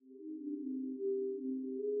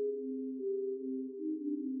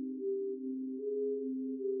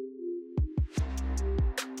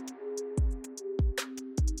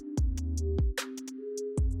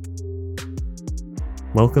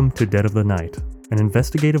Welcome to Dead of the Night, an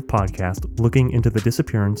investigative podcast looking into the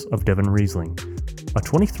disappearance of Devin Riesling, a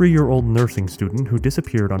 23-year-old nursing student who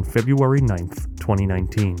disappeared on February 9th,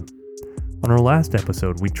 2019. On our last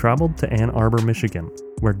episode, we traveled to Ann Arbor, Michigan,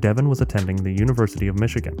 where Devin was attending the University of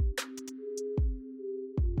Michigan.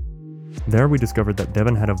 There we discovered that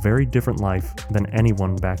Devin had a very different life than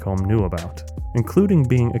anyone back home knew about, including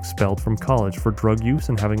being expelled from college for drug use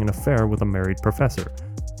and having an affair with a married professor,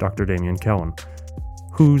 Dr. Damian Cohen,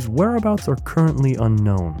 whose whereabouts are currently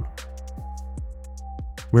unknown.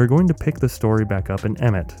 We're going to pick the story back up in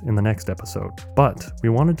Emmett in the next episode, but we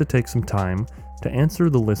wanted to take some time to answer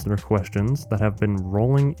the listener questions that have been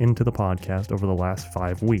rolling into the podcast over the last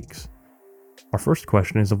 5 weeks. Our first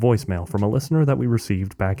question is a voicemail from a listener that we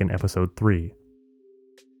received back in episode 3.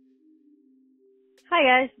 Hi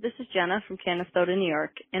guys, this is Jenna from Canastota, New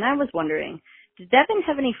York, and I was wondering, did Devin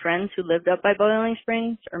have any friends who lived up by Boiling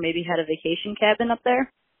Springs, or maybe had a vacation cabin up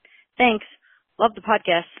there? Thanks. Love the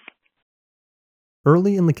podcast.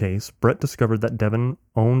 Early in the case, Brett discovered that Devin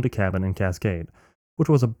owned a cabin in Cascade, which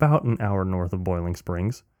was about an hour north of Boiling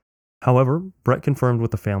Springs. However, Brett confirmed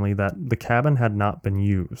with the family that the cabin had not been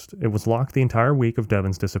used. It was locked the entire week of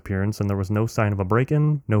Devin's disappearance, and there was no sign of a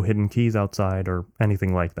break-in, no hidden keys outside, or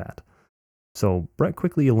anything like that. So Brett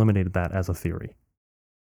quickly eliminated that as a theory.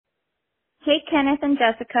 Hey Kenneth and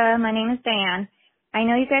Jessica, my name is Diane. I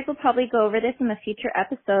know you guys will probably go over this in a future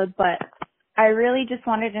episode, but I really just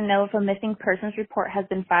wanted to know if a missing persons report has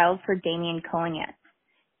been filed for Damian Cohen yet.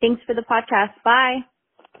 Thanks for the podcast. Bye.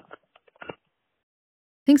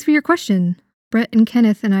 Thanks for your question. Brett and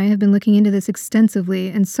Kenneth and I have been looking into this extensively,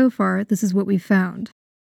 and so far, this is what we've found.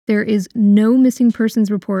 There is no missing persons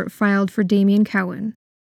report filed for Damian Cohen.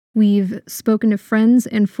 We've spoken to friends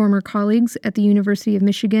and former colleagues at the University of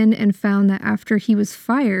Michigan and found that after he was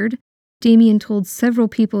fired, Damian told several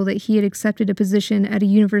people that he had accepted a position at a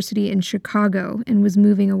university in Chicago and was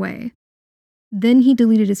moving away. Then he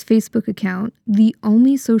deleted his Facebook account, the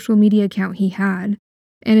only social media account he had,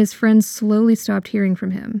 and his friends slowly stopped hearing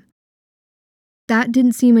from him. That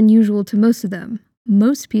didn't seem unusual to most of them.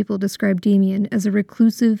 Most people describe Damian as a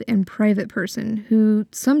reclusive and private person who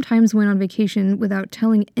sometimes went on vacation without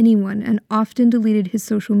telling anyone and often deleted his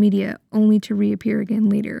social media only to reappear again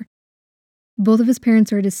later. Both of his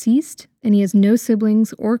parents are deceased, and he has no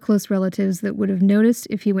siblings or close relatives that would have noticed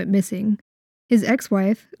if he went missing. His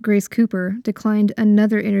ex-wife, Grace Cooper, declined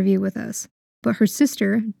another interview with us, but her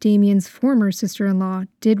sister, Damian's former sister-in-law,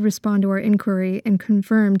 did respond to our inquiry and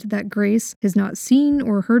confirmed that Grace has not seen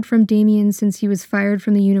or heard from Damian since he was fired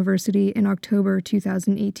from the university in October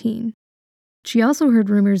 2018. She also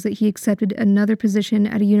heard rumors that he accepted another position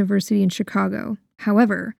at a university in Chicago.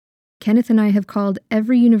 However, Kenneth and I have called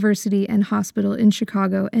every university and hospital in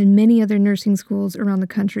Chicago and many other nursing schools around the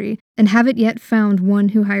country and haven't yet found one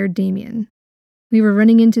who hired Damian. We were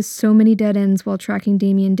running into so many dead ends while tracking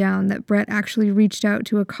Damian down that Brett actually reached out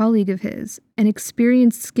to a colleague of his, an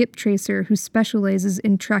experienced skip tracer who specializes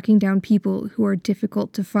in tracking down people who are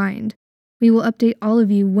difficult to find. We will update all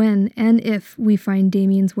of you when and if we find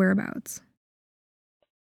Damian's whereabouts.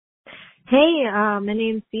 Hey, my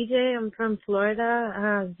name's CJ. I'm from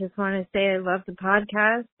Florida. Just want to say I love the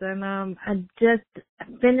podcast, and I just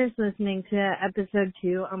finished listening to episode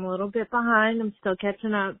 2. I'm a little bit behind. I'm still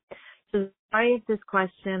catching up. So sorry if this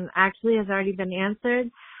question actually has already been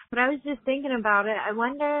answered, but I was just thinking about it. I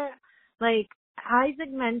wonder,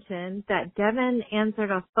 Isaac mentioned that Devin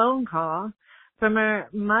answered a phone call from her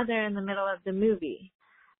mother in the middle of the movie.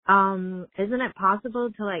 Isn't it possible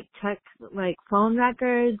to, check, phone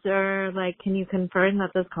records, or, can you confirm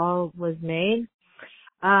that this call was made?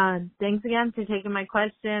 Thanks again for taking my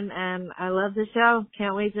question, and I love the show.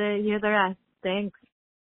 Can't wait to hear the rest. Thanks.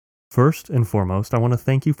 First and foremost, I want to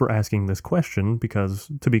thank you for asking this question because,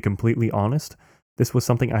 to be completely honest, this was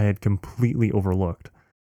something I had completely overlooked.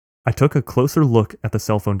 I took a closer look at the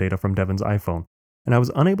cell phone data from Devin's iPhone, and I was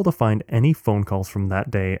unable to find any phone calls from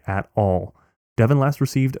that day at all. Devin last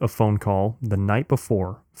received a phone call the night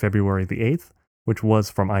before, February the 8th, which was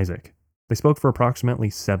from Isaac. They spoke for approximately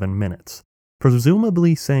 7 minutes,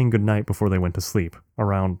 presumably saying goodnight before they went to sleep,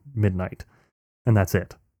 around midnight. And that's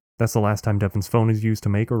it. That's the last time Devin's phone is used to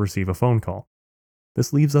make or receive a phone call.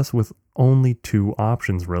 This leaves us with only 2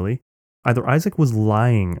 options, really. Either Isaac was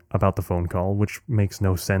lying about the phone call, which makes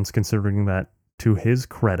no sense considering that, to his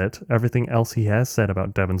credit, everything else he has said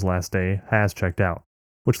about Devin's last day has checked out,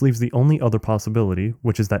 which leaves the only other possibility,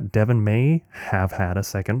 which is that Devin may have had a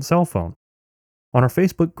second cell phone. On our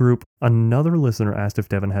Facebook group, another listener asked if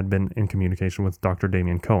Devin had been in communication with Dr.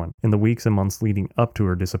 Damian Cohen in the weeks and months leading up to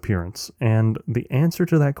her disappearance, and the answer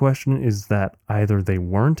to that question is that either they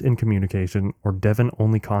weren't in communication or Devin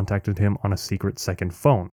only contacted him on a secret second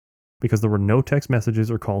phone, because there were no text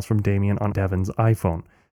messages or calls from Damian on Devin's iPhone,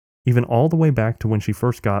 even all the way back to when she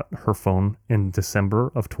first got her phone in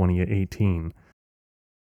December of 2018.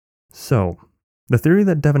 So, the theory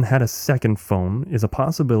that Devin had a second phone is a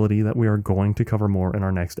possibility that we are going to cover more in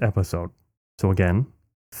our next episode. So again,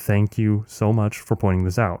 thank you so much for pointing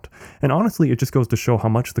this out. And honestly, it just goes to show how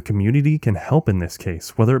much the community can help in this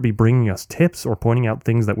case, whether it be bringing us tips or pointing out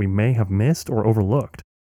things that we may have missed or overlooked.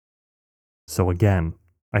 So again,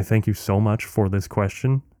 I thank you so much for this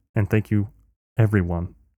question, and thank you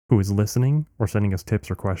everyone who is listening or sending us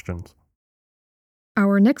tips or questions.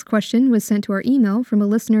 Our next question was sent to our email from a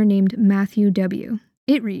listener named Matthew W.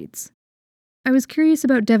 It reads, I was curious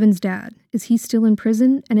about Devin's dad. Is he still in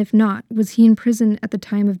prison? And if not, was he in prison at the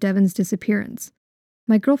time of Devin's disappearance?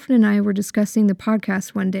 My girlfriend and I were discussing the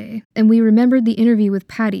podcast one day, and we remembered the interview with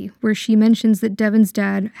Patty, where she mentions that Devin's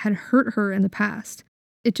dad had hurt her in the past.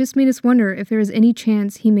 It just made us wonder if there is any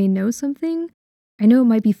chance he may know something. I know it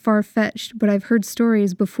might be far-fetched, but I've heard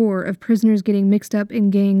stories before of prisoners getting mixed up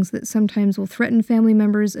in gangs that sometimes will threaten family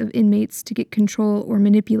members of inmates to get control or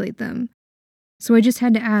manipulate them. So I just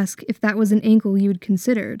had to ask if that was an angle you had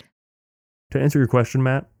considered. To answer your question,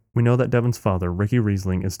 Matt, we know that Devin's father, Ricky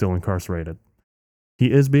Riesling, is still incarcerated.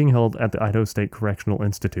 He is being held at the Idaho State Correctional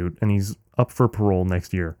Institute, and he's up for parole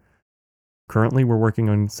next year. Currently, we're working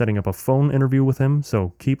on setting up a phone interview with him,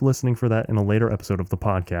 so keep listening for that in a later episode of the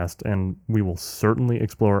podcast, and we will certainly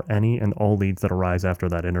explore any and all leads that arise after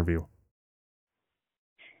that interview.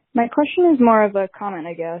 My question is more of a comment,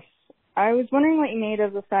 I guess. I was wondering what you made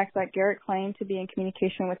of the fact that Garrett claimed to be in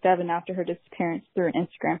communication with Devin after her disappearance through an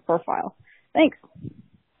Instagram profile. Thanks.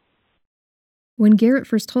 When Garrett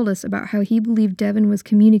first told us about how he believed Devin was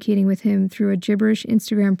communicating with him through a gibberish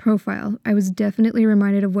Instagram profile, I was definitely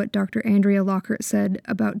reminded of what Dr. Andrea Lockhart said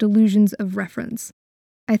about delusions of reference.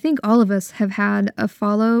 I think all of us have had a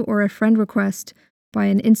follow or a friend request by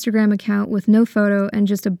an Instagram account with no photo and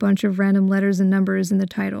just a bunch of random letters and numbers in the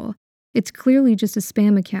title. It's clearly just a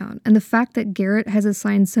spam account, and the fact that Garrett has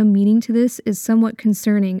assigned some meaning to this is somewhat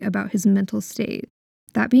concerning about his mental state.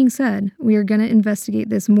 That being said, we are going to investigate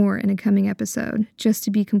this more in a coming episode, just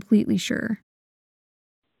to be completely sure.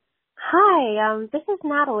 Hi, this is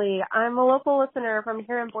Natalie. I'm a local listener from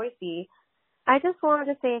here in Boise. I just wanted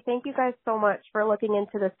to say thank you guys so much for looking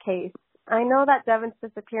into this case. I know that Devin's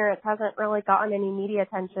disappearance hasn't really gotten any media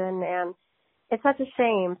attention, and it's such a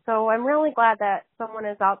shame. So I'm really glad that someone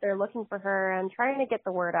is out there looking for her and trying to get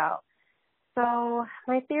the word out. So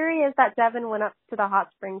my theory is that Devin went up to the hot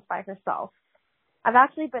springs by herself. I've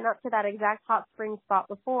actually been up to that exact hot spring spot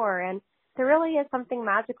before, and there really is something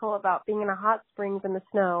magical about being in a hot springs in the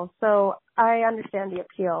snow, so I understand the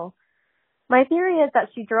appeal. My theory is that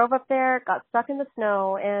she drove up there, got stuck in the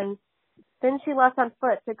snow, and then she left on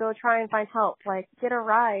foot to go try and find help, like get a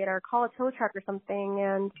ride or call a tow truck or something,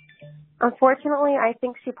 and unfortunately, I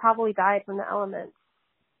think she probably died from the elements.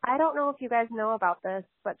 I don't know if you guys know about this,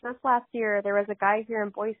 but just last year, there was a guy here in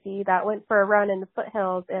Boise that went for a run in the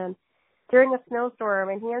foothills, and during a snowstorm,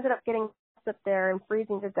 and he ended up getting up there and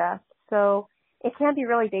freezing to death. So it can be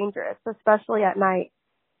really dangerous, especially at night.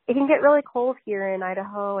 It can get really cold here in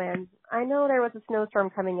Idaho, and I know there was a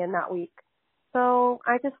snowstorm coming in that week. So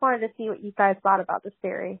I just wanted to see what you guys thought about this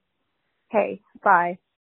theory. Okay, bye.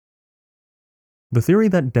 The theory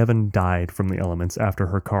that Devin died from the elements after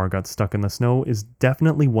her car got stuck in the snow is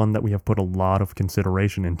definitely one that we have put a lot of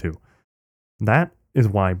consideration into. That is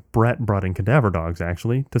why Brett brought in cadaver dogs,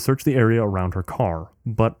 actually, to search the area around her car.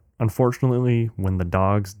 But unfortunately, when the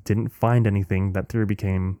dogs didn't find anything, that theory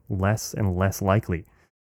became less and less likely.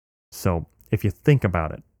 So, if you think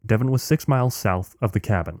about it, Devin was 6 miles south of the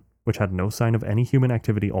cabin, which had no sign of any human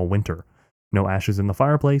activity all winter. No ashes in the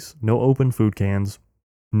fireplace, no open food cans,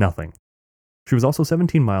 nothing. She was also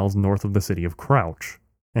 17 miles north of the city of Crouch,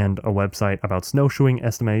 and a website about snowshoeing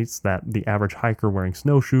estimates that the average hiker wearing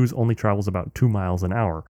snowshoes only travels about 2 miles an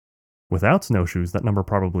hour. Without snowshoes, that number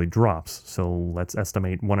probably drops, so let's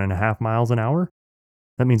estimate 1.5 miles an hour.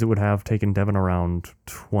 That means it would have taken Devin around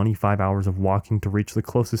 25 hours of walking to reach the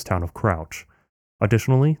closest town of Crouch.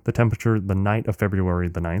 Additionally, the temperature the night of February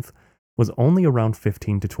the 9th was only around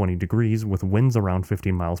 15 to 20 degrees with winds around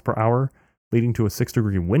 15 miles per hour, leading to a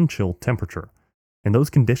 6-degree wind chill temperature. In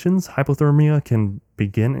those conditions, hypothermia can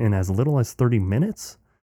begin in as little as 30 minutes.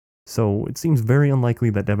 So it seems very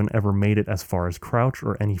unlikely that Devin ever made it as far as Crouch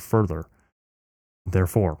or any further.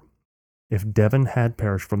 Therefore, If Devon had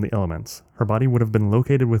perished from the elements, her body would have been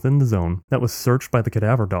located within the zone that was searched by the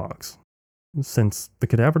cadaver dogs. Since the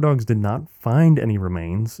cadaver dogs did not find any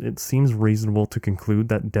remains, it seems reasonable to conclude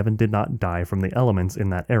that Devon did not die from the elements in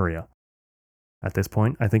that area. At this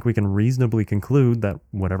point, I think we can reasonably conclude that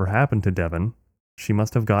whatever happened to Devon, she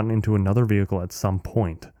must have gotten into another vehicle at some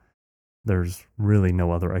point. There's really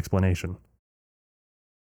no other explanation.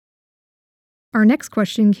 Our next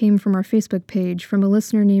question came from our Facebook page from a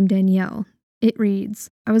listener named Danielle. It reads,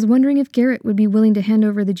 I was wondering if Garrett would be willing to hand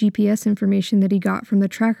over the GPS information that he got from the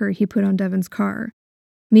tracker he put on Devon's car.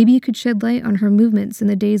 Maybe you could shed light on her movements in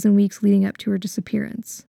the days and weeks leading up to her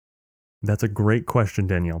disappearance. That's a great question,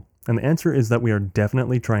 Danielle, and the answer is that we are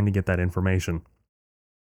definitely trying to get that information.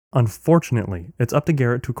 Unfortunately, it's up to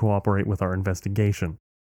Garrett to cooperate with our investigation.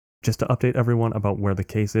 Just to update everyone about where the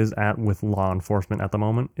case is at with law enforcement at the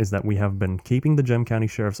moment is that we have been keeping the Gem County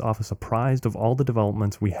Sheriff's Office apprised of all the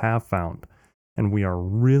developments we have found, and we are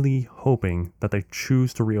really hoping that they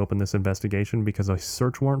choose to reopen this investigation because a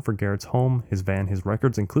search warrant for Garrett's home, his van, his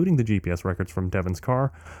records, including the GPS records from Devon's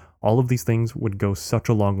car, all of these things would go such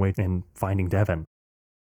a long way in finding Devon.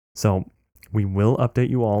 So, we will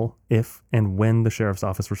update you all if and when the Sheriff's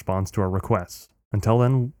Office responds to our requests. Until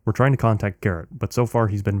then, we're trying to contact Garrett, but so far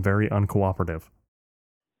he's been very uncooperative.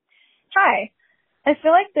 Hi. I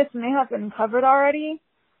feel like this may have been covered already,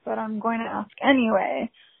 but I'm going to ask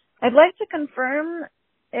anyway. I'd like to confirm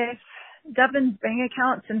if Devon's bank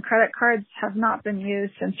accounts and credit cards have not been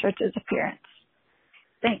used since her disappearance.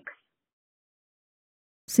 Thanks.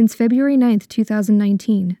 Since February 9th,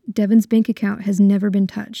 2019, Devon's bank account has never been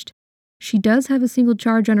touched. She does have a single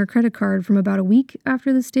charge on her credit card from about a week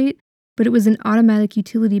after this date, but it was an automatic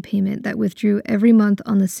utility payment that withdrew every month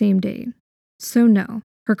on the same date. So no,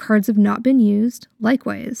 her cards have not been used.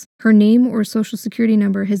 Likewise, her name or social security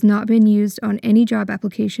number has not been used on any job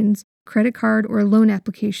applications, credit card or loan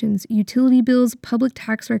applications, utility bills, public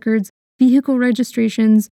tax records, vehicle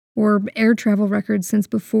registrations, or air travel records since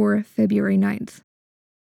before February 9th.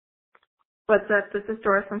 What's up? This is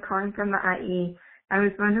Doris. I'm calling from the IE. I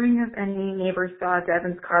was wondering if any neighbors saw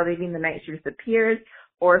Devon's car leaving the night she disappeared,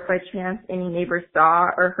 or if by chance any neighbors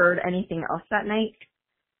saw or heard anything else that night.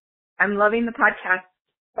 I'm loving the podcast.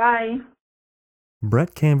 Bye.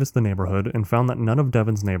 Brett canvassed the neighborhood and found that none of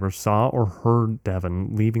Devon's neighbors saw or heard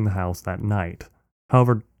Devon leaving the house that night.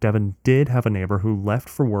 However, Devon did have a neighbor who left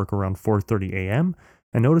for work around 4:30 a.m.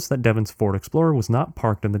 and noticed that Devon's Ford Explorer was not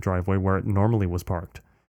parked in the driveway where it normally was parked.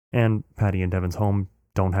 And Patty and Devon's home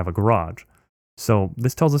don't have a garage. So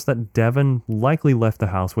this tells us that Devon likely left the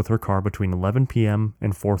house with her car between 11 p.m.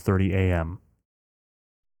 and 4:30 a.m.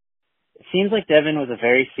 It seems like Devon was a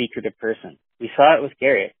very secretive person. We saw it with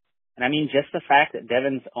Garrett. And I mean, just the fact that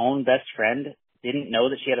Devon's own best friend didn't know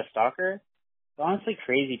that she had a stalker, it's honestly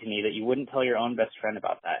crazy to me that you wouldn't tell your own best friend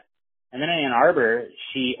about that. And then in Ann Arbor,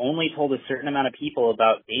 she only told a certain amount of people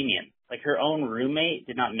about Damien. Like, her own roommate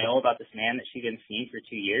did not know about this man that she'd been seeing for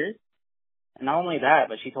 2 years. And not only that,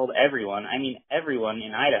 but she told everyone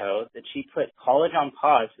in Idaho, that she put college on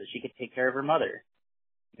pause so that she could take care of her mother.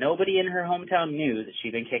 Nobody in her hometown knew that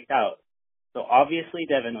she'd been kicked out. So obviously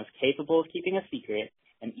Devon was capable of keeping a secret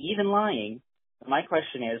and even lying. My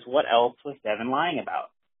question is, what else was Devon lying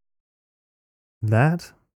about?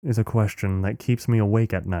 That is a question that keeps me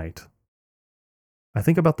awake at night. I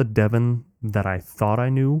think about the Devon that I thought I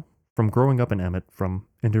knew from growing up in Emmett, from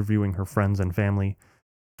interviewing her friends and family,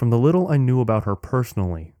 from the little I knew about her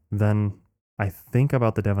personally. Then I think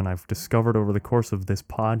about the Devon I've discovered over the course of this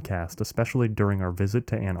podcast, especially during our visit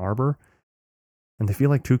to Ann Arbor, and they feel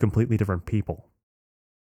like two completely different people.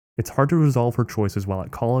 It's hard to resolve her choices while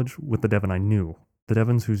at college with the Devon I knew, the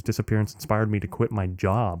Devons whose disappearance inspired me to quit my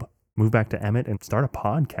job, move back to Emmett, and start a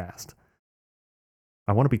podcast.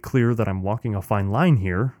 I want to be clear that I'm walking a fine line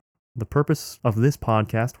here. The purpose of this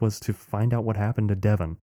podcast was to find out what happened to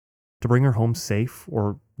Devon, to bring her home safe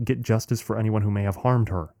or get justice for anyone who may have harmed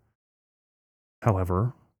her.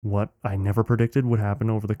 However, what I never predicted would happen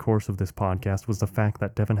over the course of this podcast was the fact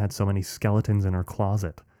that Devon had so many skeletons in her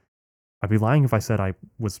closet. I'd be lying if I said I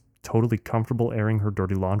was totally comfortable airing her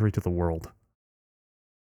dirty laundry to the world.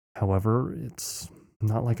 However, it's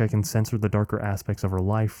not like I can censor the darker aspects of her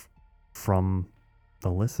life from the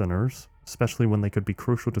listeners, especially when they could be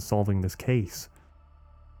crucial to solving this case.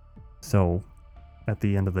 So, at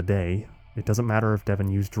the end of the day, it doesn't matter if Devon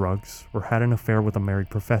used drugs or had an affair with a married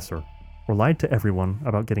professor or lied to everyone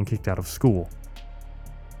about getting kicked out of school.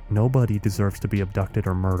 Nobody deserves to be abducted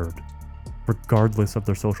or murdered, regardless of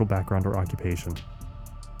their social background or occupation.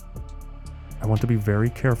 I want to be very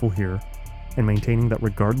careful here in maintaining that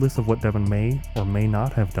regardless of what Devon may or may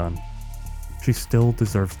not have done, She still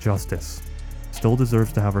deserves justice, still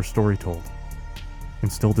deserves to have her story told,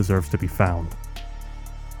 and still deserves to be found.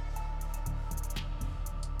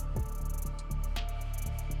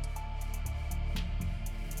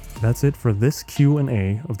 That's it for this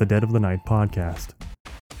Q&A of the Dead of the Night podcast.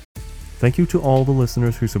 Thank you to all the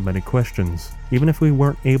listeners who submitted questions. Even if we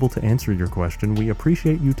weren't able to answer your question, we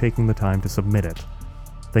appreciate you taking the time to submit it.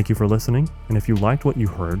 Thank you for listening, and if you liked what you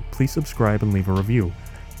heard, please subscribe and leave a review.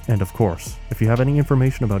 And of course, if you have any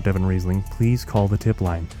information about Devin Riesling, please call the tip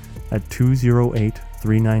line at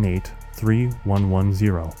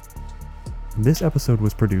 208-398-3110. This episode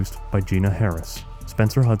was produced by Gina Harris,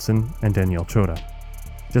 Spencer Hudson, and Danielle Chota.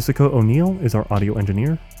 Jessica O'Neill is our audio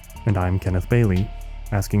engineer, and I'm Kenneth Bailey,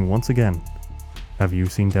 asking once again, have you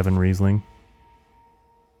seen Devin Riesling?